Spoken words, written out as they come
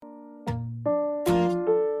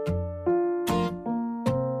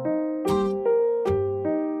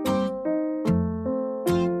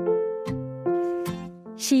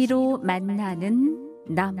시로 만나는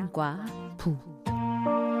남과 부.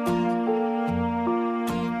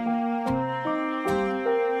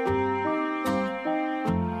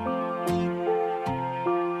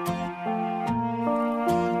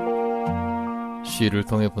 시를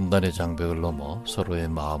통해 분단의 장벽을 넘어 서로의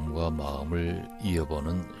마음과 마음을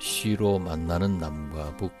이어보는 시로 만나는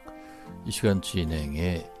남과 북. 이 시간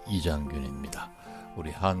진행의 이장균입니다. 우리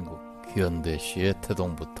한국 현대시의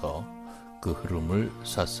태동부터 그 흐름을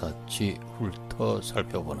샅샅이 훑어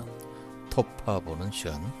살펴보는 토파보는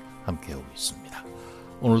시간 함께하고 있습니다.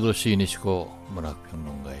 오늘도 시인이시고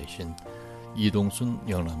문학평론가이신 이동순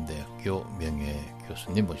영남대학교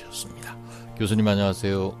명예교수님 모셨습니다. 교수님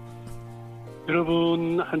안녕하세요.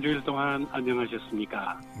 여러분 한 주일 동안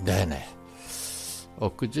안녕하셨습니까? 네네.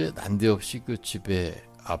 엊그제 난데없이 그 집에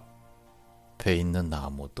앞에 있는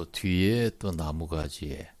나무 또 뒤에 또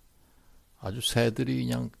나무가지에 아주 새들이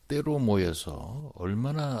그냥 때로 모여서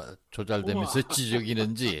얼마나 조잘되면서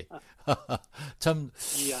지저귀는지 참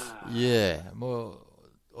예, 뭐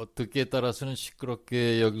어떻게 따라서는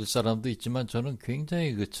시끄럽게 여길 사람도 있지만 저는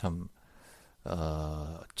굉장히 그 참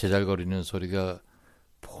제잘거리는 소리가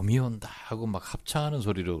봄이 온다 하고 막 합창하는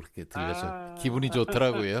소리로 그렇게 들려서 기분이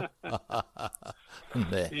좋더라고요.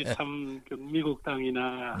 네. 참 미국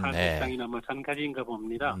땅이나 한국 땅이나 마찬가지인가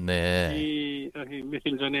봅니다. 네. 이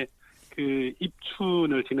며칠 전에 그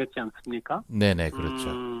입춘을 지냈지 않습니까? 네네, 그렇죠.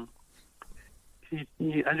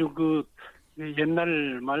 아주 그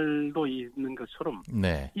옛날 말도 있는 것처럼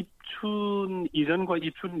네. 입춘 이전과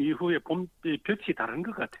입춘 이후에 볕이 다른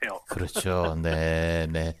것 같아요. 그렇죠. 네,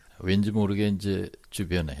 네. 왠지 모르게 이제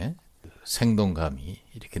주변에 생동감이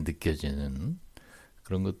이렇게 느껴지는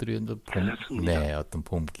그런 것들이 네, 어떤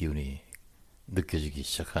봄 기운이 느껴지기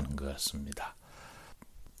시작하는 것 같습니다.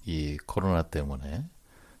 이 코로나 때문에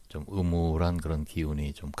좀 음울한 그런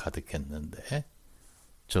기운이 좀 가득했는데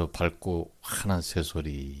저 밝고 환한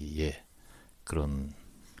새소리에 그런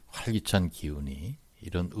활기찬 기운이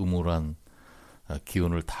이런 음울한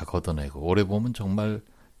기운을 다 걷어내고 올해 봄은 정말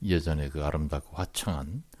예전에 그 아름답고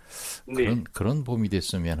화창한 그런 봄이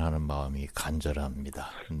됐으면 하는 마음이 간절합니다.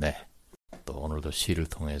 네. 또 오늘도 시를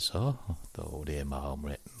통해서 또 우리의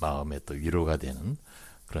마음에 또 위로가 되는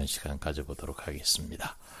그런 시간 가져보도록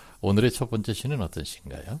하겠습니다. 오늘의 첫 번째 시는 어떤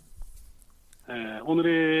시인가요?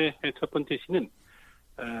 오늘의 첫 번째 시는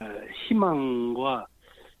희망과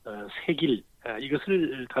새길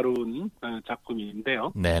이것을 다룬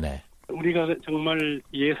작품인데요. 네네. 우리가 정말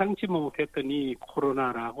예상치 못했던 이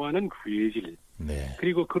코로나라고 하는 구해질, 네.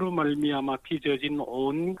 그리고 그로 말미암아 빚어진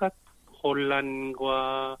온갖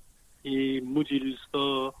혼란과 이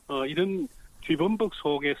무질서 이런 뒤범벅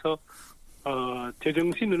속에서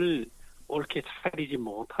제정신을 옳게 차리지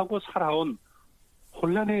못하고 살아온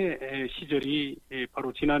혼란의 시절이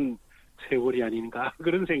바로 지난 세월이 아닌가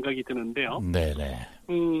그런 생각이 드는데요. 네네.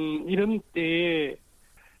 이런 때에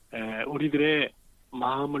우리들의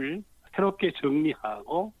마음을 새롭게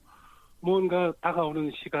정리하고 뭔가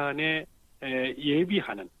다가오는 시간에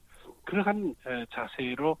예비하는 그러한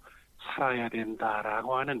자세로 살아야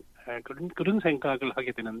된다라고 하는 그런 생각을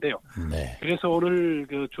하게 되는데요. 네. 그래서 오늘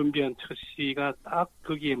그 준비한 첫 시가 딱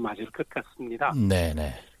거기에 맞을 것 같습니다.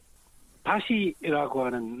 네네. 다시라고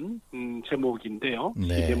하는 제목인데요.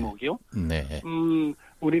 네. 시 제목이요. 네.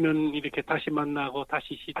 우리는 이렇게 다시 만나고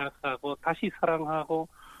다시 시작하고 다시 사랑하고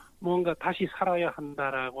뭔가 다시 살아야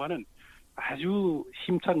한다라고 하는 아주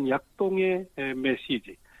힘찬 약동의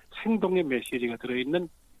메시지, 생동의 메시지가 들어있는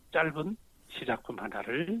짧은 시작품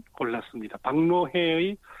하나를 골랐습니다.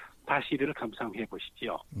 박노해의 다시를 감상해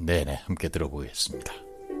보시지요. 네네, 함께 들어보겠습니다.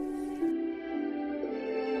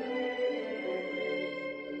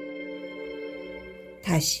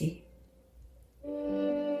 다시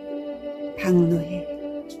박노해.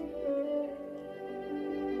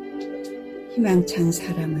 희망찬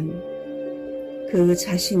사람은 그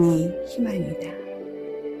자신이 희망이다.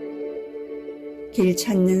 길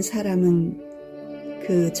찾는 사람은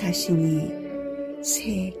그 자신이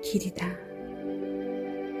새 길이다.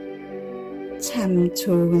 참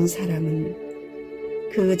좋은 사람은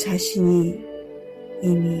그 자신이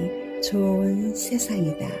이미 좋은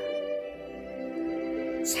세상이다.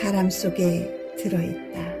 사람 속에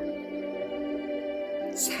들어있다.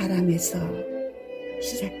 사람에서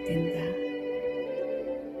시작된다.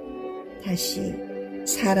 다시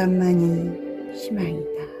사람만이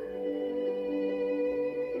희망이다.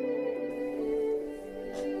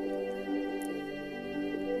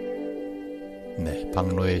 네,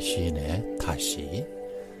 박노해 시인의 다시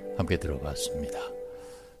함께 들어봤습니다.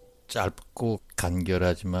 짧고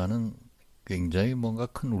간결하지만은 굉장히 뭔가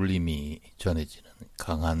큰 울림이 전해지는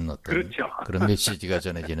강한 어떤 그렇죠. 그런 메시지가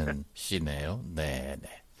전해지는 시네요. 네,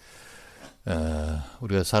 네.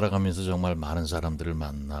 우리가 살아가면서 정말 많은 사람들을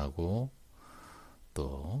만나고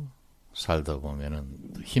또 살다 보면은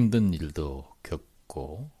힘든 일도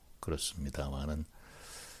겪고 그렇습니다만은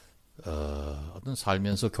어떤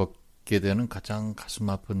살면서 겪게 되는 가장 가슴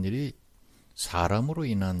아픈 일이 사람으로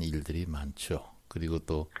인한 일들이 많죠. 그리고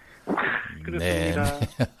또 네, 그렇습니다.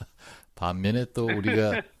 네. 반면에 또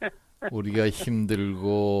우리가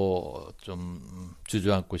힘들고 좀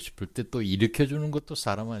주저앉고 싶을 때 또 일으켜주는 것도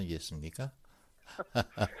사람 아니겠습니까?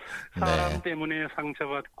 사람 네, 때문에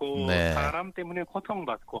상처받고 네, 사람 때문에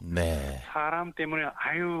고통받고 네, 사람 때문에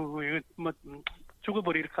아유 이거 뭐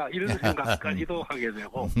죽어버릴까 이런 생각까지도 하게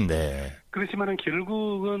되고 네, 그렇지만은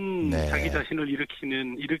결국은 네. 자기 자신을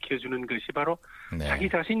일으켜주는 것이 바로 네, 자기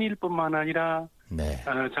자신일 뿐만 아니라 네,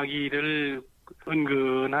 자기를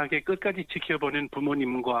은근하게 끝까지 지켜보는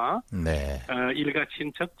부모님과 네, 일가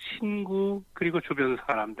친척, 친구 그리고 주변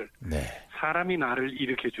사람들 네, 사람이 나를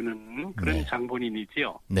일으켜주는 그런 네.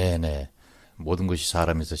 장본인이지요. 네, 네. 모든 것이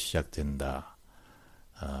사람에서 시작된다.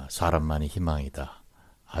 사람만이 희망이다.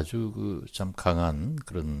 아주 참 강한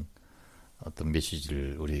그런 어떤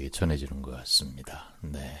메시지를 우리에게 전해주는 것 같습니다.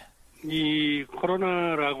 네, 이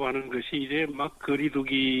코로나라고 하는 것이 이제 막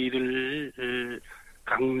거리두기를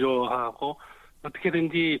강조하고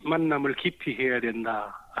어떻게든지 만남을 기피해야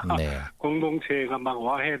된다. 네, 공동체가 막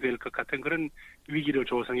와해될 것 같은 그런 위기를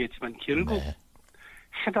조성했지만 결국 네,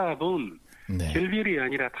 해답은 네, 결별이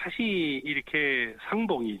아니라 다시 이렇게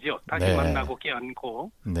상봉이죠. 다시 네. 만나고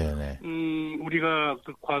껴안고 네, 네, 우리가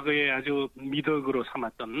그 과거에 아주 미덕으로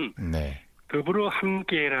삼았던 네, 더불어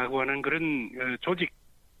함께라고 하는 그런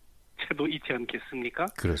조직체도 있지 않겠습니까?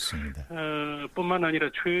 그렇습니다. 뿐만 아니라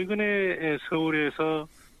최근에 서울에서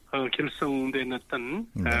결성된 어떤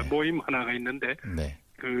네. 모임 하나가 있는데 네,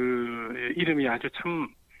 그 이름이 아주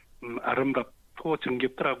참 아름답고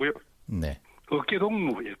정겹더라고요. 네.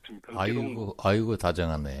 어깨동무였습니다. 아이고,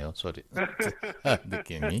 다정하네요, 소리.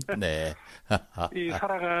 느낌이. 네. 이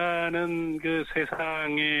살아가는 그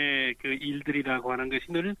세상의 그 일들이라고 하는 것이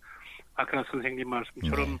늘 아까 선생님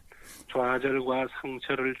말씀처럼 네. 좌절과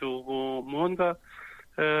상처를 주고 뭔가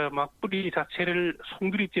막 뿌리 자체를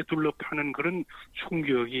송두리째 둘러파는 그런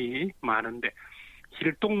충격이 많은데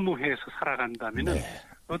길동무해서 살아간다면은 네.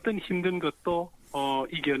 어떤 힘든 것도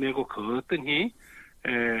이겨내고 그 어떤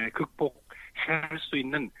극복할 수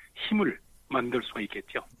있는 힘을 만들 수가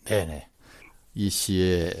있겠죠. 네네. 이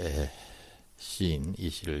시의 시인, 이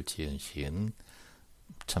시를 지은 시인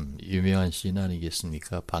참 유명한 시인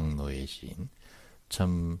아니겠습니까? 박노해 시인.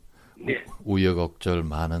 참 네. 우여곡절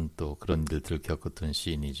많은 또 그런 일들을 겪었던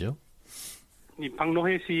시인이죠. 이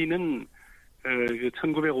박노해 시인은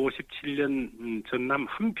 1957년 전남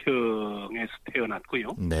함평에서 태어났고요.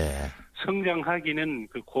 네. 성장하기는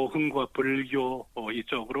그 고흥과 불교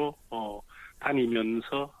이쪽으로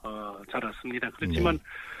다니면서 자랐습니다. 그렇지만 네.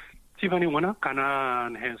 집안이 워낙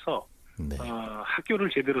가난해서 네.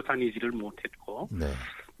 학교를 제대로 다니지를 못했고 네.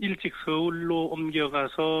 일찍 서울로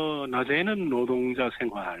옮겨가서 낮에는 노동자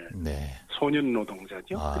생활, 네. 소년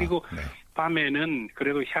노동자죠. 그리고 네. 밤에는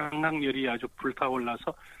그래도 향락열이 아주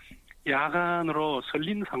불타올라서 야간으로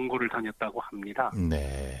설린상고를 다녔다고 합니다.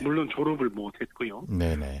 네. 물론 졸업을 못했고요.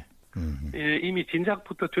 네네. 이미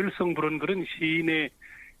진작부터 될성부른 그런 시인의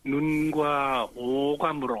눈과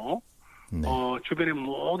오감으로 네. 주변의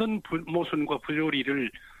모든 모순과 부조리를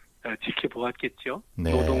지켜보았겠죠.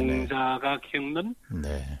 네, 노동자가 겪는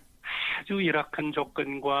네. 아주 열악한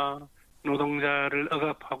조건과 노동자를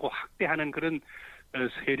억압하고 학대하는 그런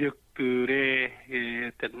세력들의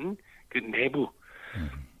어떤 그 내부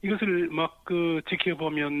이것을 막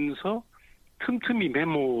지켜보면서 틈틈이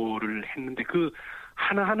메모를 했는데 그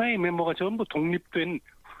하나하나의 메모가 전부 독립된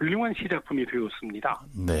훌륭한 시작품이 되었습니다.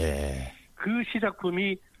 네. 그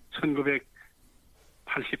시작품이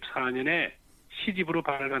 1984년에 시집으로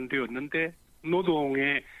발간되었는데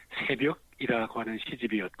노동의 새벽이라고 하는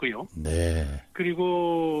시집이었고요. 네.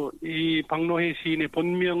 그리고 이 박노해 시인의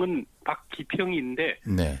본명은 박기평인데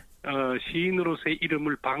네. 시인으로서의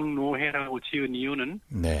이름을 박노해라고 지은 이유는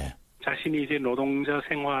네. 자신이 이제 노동자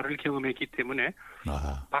생활을 경험했기 때문에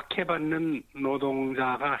박해받는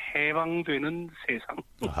노동자가 해방되는 세상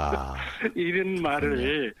이런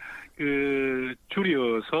말을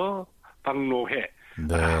줄여서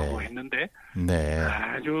박노해라고 했는데 네.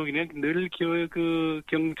 아주 그냥 늘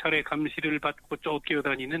경찰의 감시를 받고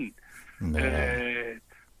쫓겨다니는 네.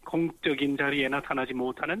 공적인 자리에 나타나지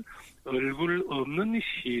못하는 얼굴 없는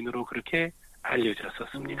시인으로 그렇게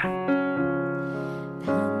알려졌었습니다.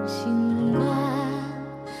 당신과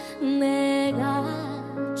내가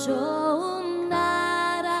좋은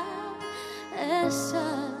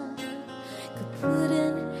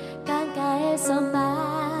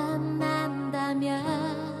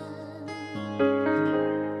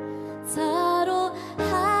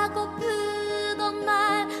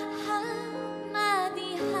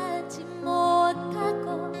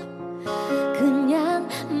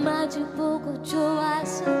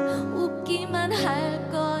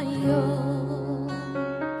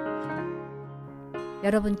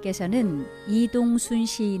여러분께서는 이동순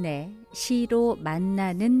시인의 시로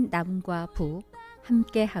만나는 남과 부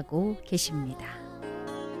함께하고 계십니다.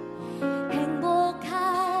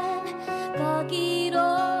 행복한 거기로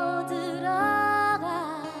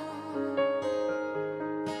들어가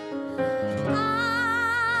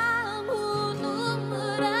아무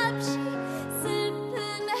눈물 없이 슬픈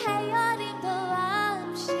헤어림도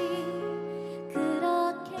없이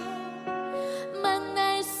그렇게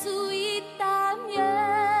만날 수 있다면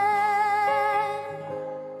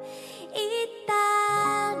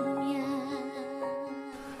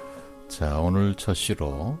자, 오늘 첫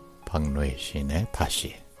시로 박노해 시인의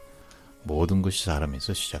다시. 모든 것이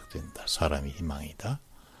사람에서 시작된다. 사람이 희망이다.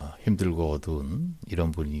 힘들고 어두운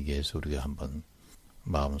이런 분위기에서 우리가 한번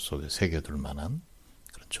마음속에 새겨둘 만한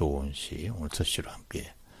그런 좋은 시 오늘 첫 시로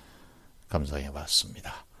함께 감상해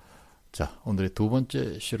봤습니다. 자, 오늘의 두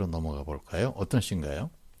번째 시로 넘어가 볼까요? 어떤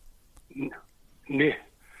시인가요? 네.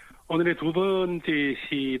 오늘의 두 번째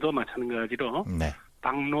시도 마찬가지로 네.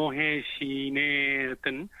 박노해 시인의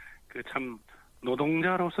어떤 그 참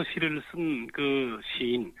노동자로서 시를 쓴 그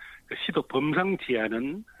시인, 그 시도 범상치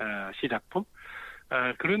않은 시작품,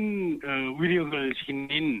 그런 위력을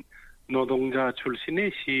지닌 노동자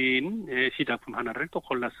출신의 시인의 시작품 하나를 또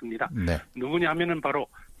골랐습니다. 네. 누구냐 하면은 바로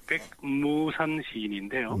백무산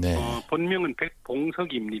시인인데요. 네. 본명은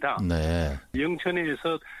백봉석입니다. 네.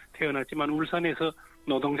 영천에서 태어났지만 울산에서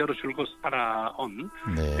노동자로 줄곧 살아온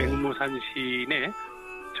네. 백무산 시인의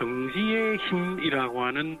정지의 힘이라고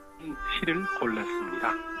하는 시를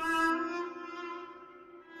골랐습니다.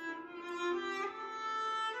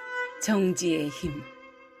 정지의 힘.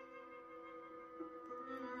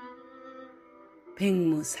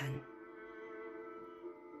 백무산.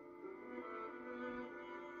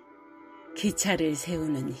 기차를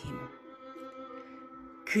세우는 힘.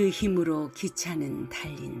 그 힘으로 기차는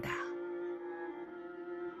달린다.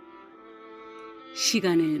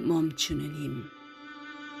 시간을 멈추는 힘.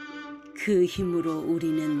 그 힘으로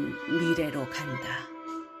우리는 미래로 간다.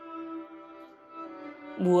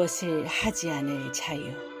 무엇을 하지 않을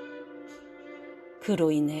자유.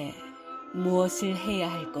 그로 인해 무엇을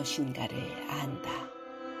해야 할 것인가를 안다.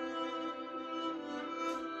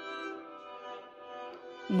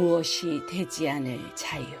 무엇이 되지 않을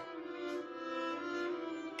자유.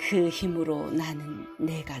 그 힘으로 나는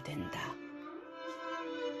내가 된다.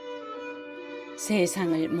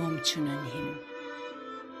 세상을 멈추는 힘.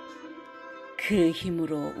 그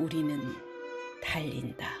힘으로 우리는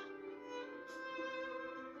달린다.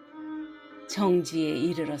 정지에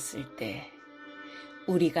이르렀을 때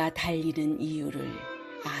우리가 달리는 이유를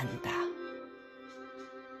안다.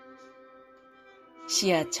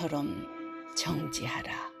 씨앗처럼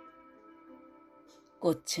정지하라.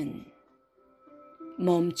 꽃은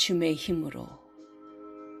멈춤의 힘으로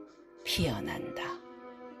피어난다.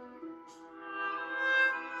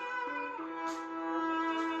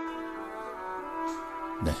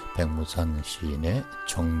 네, 백무산 시인의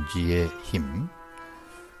정지의 힘.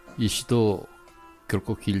 이 시도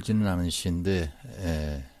결코 길지는 않은 시인데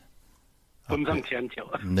범상치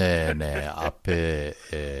않죠. 네. 앞에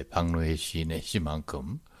박노해 시인의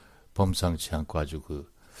시만큼 범상치 않고 아주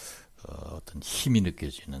어떤 힘이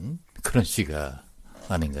느껴지는 그런 시가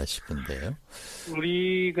아닌가 싶은데요.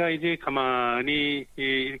 우리가 이제 가만히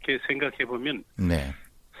이렇게 생각해 보면 네.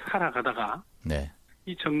 살아가다가 네.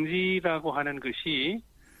 이 정지라고 하는 것이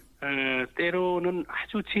때로는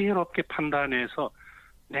아주 지혜롭게 판단해서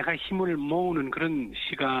내가 힘을 모으는 그런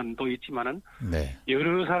시간도 있지만은 네.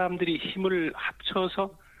 여러 사람들이 힘을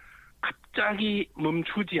합쳐서 갑자기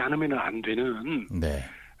멈추지 않으면 안 되는 네.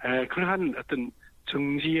 그러한 어떤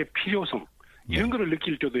정지의 필요성 이런 네. 거를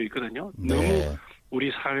느낄 때도 있거든요. 네. 너무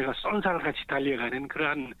우리 사회가 쏜살같이 달려가는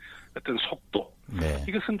그러한 어떤 속도 네.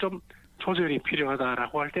 이것은 좀 조절이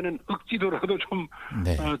필요하다라고 할 때는 억지로라도 좀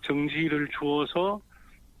네. 정지를 주어서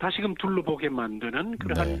다시금 둘러보게 만드는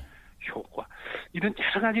그러한 네. 효과 이런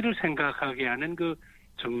여러 가지를 생각하게 하는 그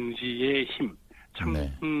정지의 힘 참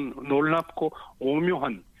네. 놀랍고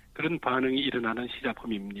오묘한 그런 반응이 일어나는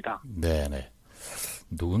시작품입니다. 네네.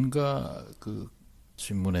 누군가 그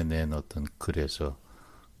신문에 낸 어떤 글에서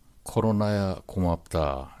코로나야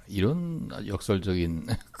고맙다 이런 역설적인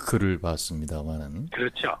글을 봤습니다만은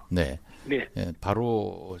그렇죠. 네. 네.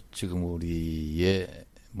 바로 지금 우리의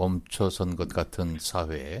멈춰선 것 같은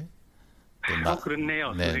사회.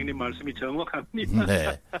 그렇네요. 네. 선생님 말씀이 정확합니다.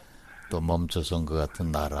 네. 또 멈춰선 것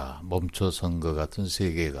같은 나라, 멈춰선 것 같은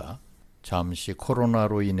세계가 잠시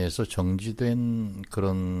코로나로 인해서 정지된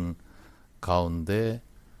그런 가운데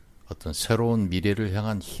어떤 새로운 미래를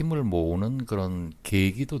향한 힘을 모으는 그런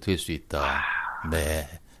계기도 될 수 있다. 네.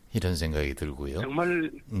 이런 생각이 들고요.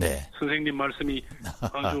 정말 네. 선생님 말씀이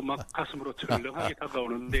아주 막 가슴으로 철렁하게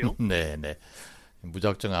다가오는데요. 네, 네.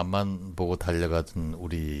 무작정 앞만 보고 달려가던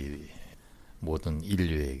우리 모든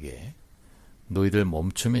인류에게 너희들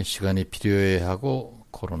멈춤의 시간이 필요해 하고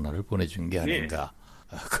코로나를 보내준 게 아닌가.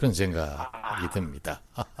 그런 생각이 듭니다.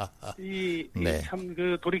 네. 참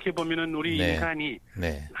돌이켜 보면은 우리 네. 인간이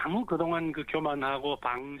네. 너무 그동안 교만하고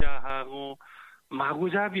방자하고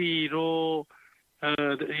마구잡이로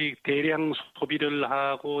이 대량 소비를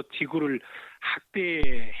하고 지구를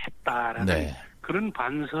학대했다라는 네. 그런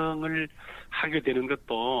반성을 하게 되는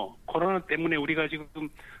것도 코로나 때문에 우리가 지금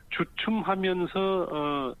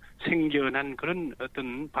주춤하면서 생겨난 그런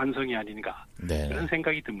어떤 반성이 아닌가 네. 그런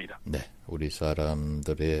생각이 듭니다. 네. 우리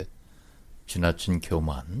사람들의 지나친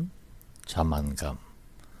교만, 자만감,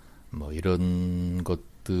 뭐 이런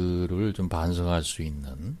것들을 좀 반성할 수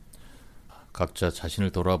있는 각자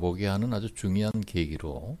자신을 돌아보게 하는 아주 중요한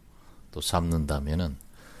계기로 또 삼는다면은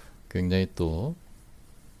굉장히 또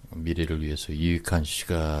미래를 위해서 유익한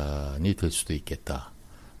시간이 될 수도 있겠다.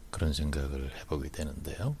 그런 생각을 해보게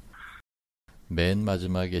되는데요. 맨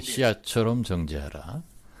마지막에 씨앗처럼 정제하라.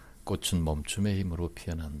 꽃은 멈춤의 힘으로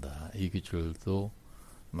피어난다. 이 구절도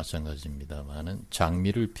마찬가지입니다만은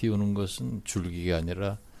장미를 피우는 것은 줄기가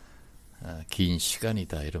아니라 긴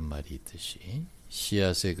시간이다. 이런 말이 있듯이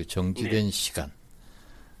씨앗의 그 정지된 시간,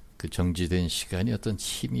 그 정지된 시간이 어떤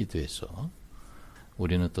힘이 돼서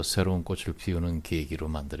우리는 또 새로운 꽃을 피우는 계기로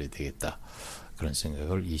만들어야 되겠다. 그런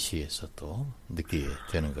생각을 이 시에서 또 느끼게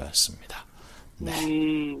되는 것 같습니다. 네.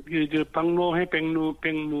 박노해,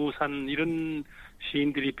 백무산 이런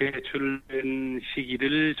시인들이 배출된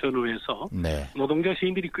시기를 전후해서 네. 노동자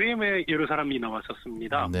시인들이 꽤 여러 사람이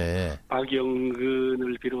나왔었습니다. 네.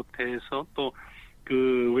 박영근을 비롯해서 또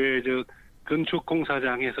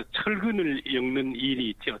건축공사장에서 철근을 엮는 일이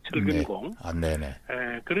있죠. 철근공. 네. 네네.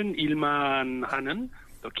 그런 일만 하는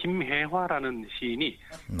또 김혜화라는 시인이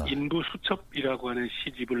인부수첩이라고 하는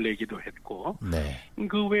시집을 내기도 했고, 네.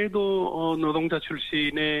 그 외에도 노동자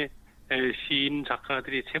출신의 시인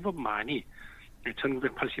작가들이 제법 많이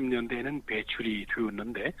 1980년대에는 배출이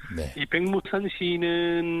되었는데, 네. 이 백무산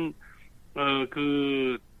시인은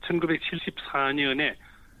 1974년에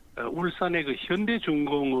울산의 그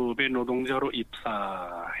현대중공업의 노동자로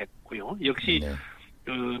입사했고요. 역시 네.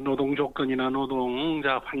 노동 조건이나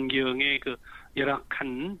노동자 환경의 그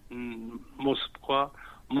열악한 모습과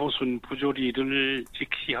모순 부조리를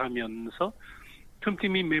직시하면서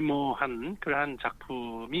틈틈이 메모한 그러한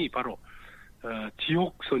작품이 바로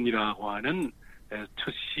지옥선이라고 하는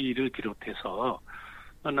첫 시를 비롯해서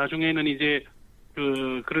나중에는 이제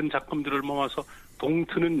그런 작품들을 모아서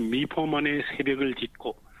동트는 미포만의 새벽을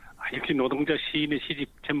짓고 역시 노동자 시인의 시집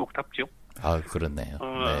제목답죠. 아, 그렇네요.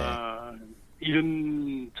 네.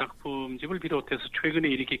 이런 작품집을 비롯해서 최근에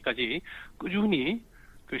이르기까지 꾸준히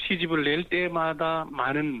그 시집을 낼 때마다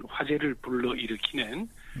많은 화제를 불러일으키는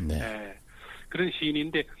네. 그런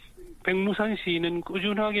시인인데 백무산 시인은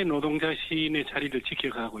꾸준하게 노동자 시인의 자리를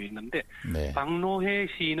지켜가고 있는데 네. 박노해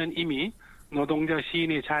시인은 이미 노동자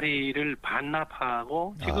시인의 자리를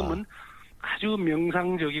반납하고 지금은 아주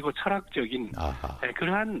명상적이고 철학적인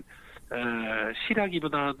그러한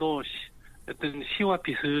시라기보다도 어떤 시와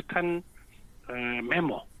비슷한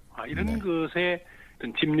메모 이런 것에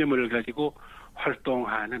어떤 집념을 가지고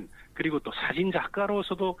활동하는 그리고 또 사진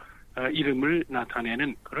작가로서도 이름을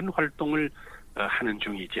나타내는 그런 활동을 하는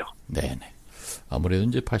중이죠. 네네. 아무래도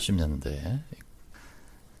이제 80년대,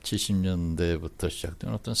 70년대부터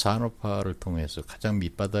시작된 어떤 산업화를 통해서 가장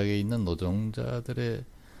밑바닥에 있는 노동자들의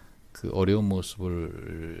그 어려운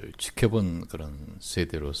모습을 지켜본 그런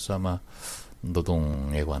세대로서 아마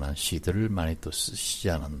노동에 관한 시들을 많이 또 쓰시지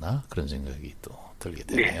않았나 그런 생각이 또 들게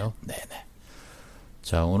되네요. 네네.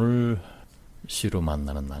 자, 오늘 시로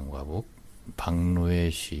만나는 남과북 박노해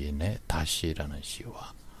시인의 다시라는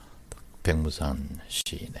시와 백무산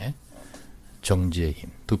시인의 정지의 힘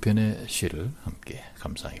두 편의 시를 함께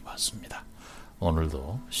감상해 봤습니다.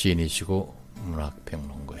 오늘도 시인이시고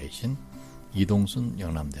문학평론가이신 이동순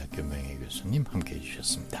영남대학교 명예교수님 함께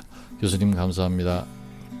해주셨습니다. 교수님 감사합니다.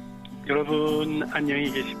 여러분 안녕히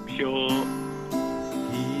계십시오.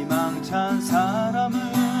 희망찬 사람은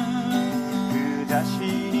그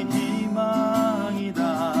자신이 희망이다.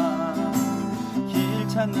 길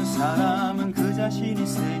찾는 사람은 그 자신이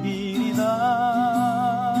새 길이다.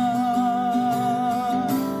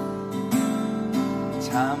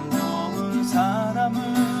 참 좋은 사람은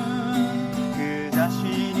그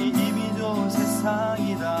자신이 이미 좋은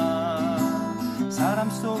세상이다. 사람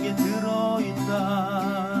속에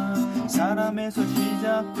들어있다. 사람에서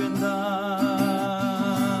시작된다.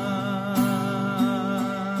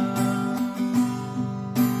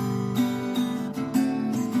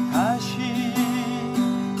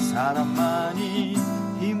 사람만이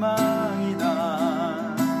희망이다.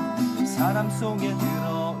 사람 속에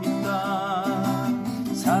들어있다.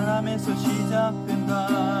 사람에서 시작된다.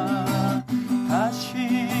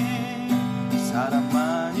 다시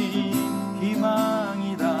사람만이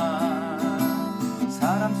희망이다.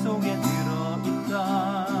 사람 속에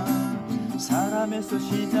들어있다. 사람에서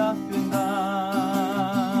시작된다.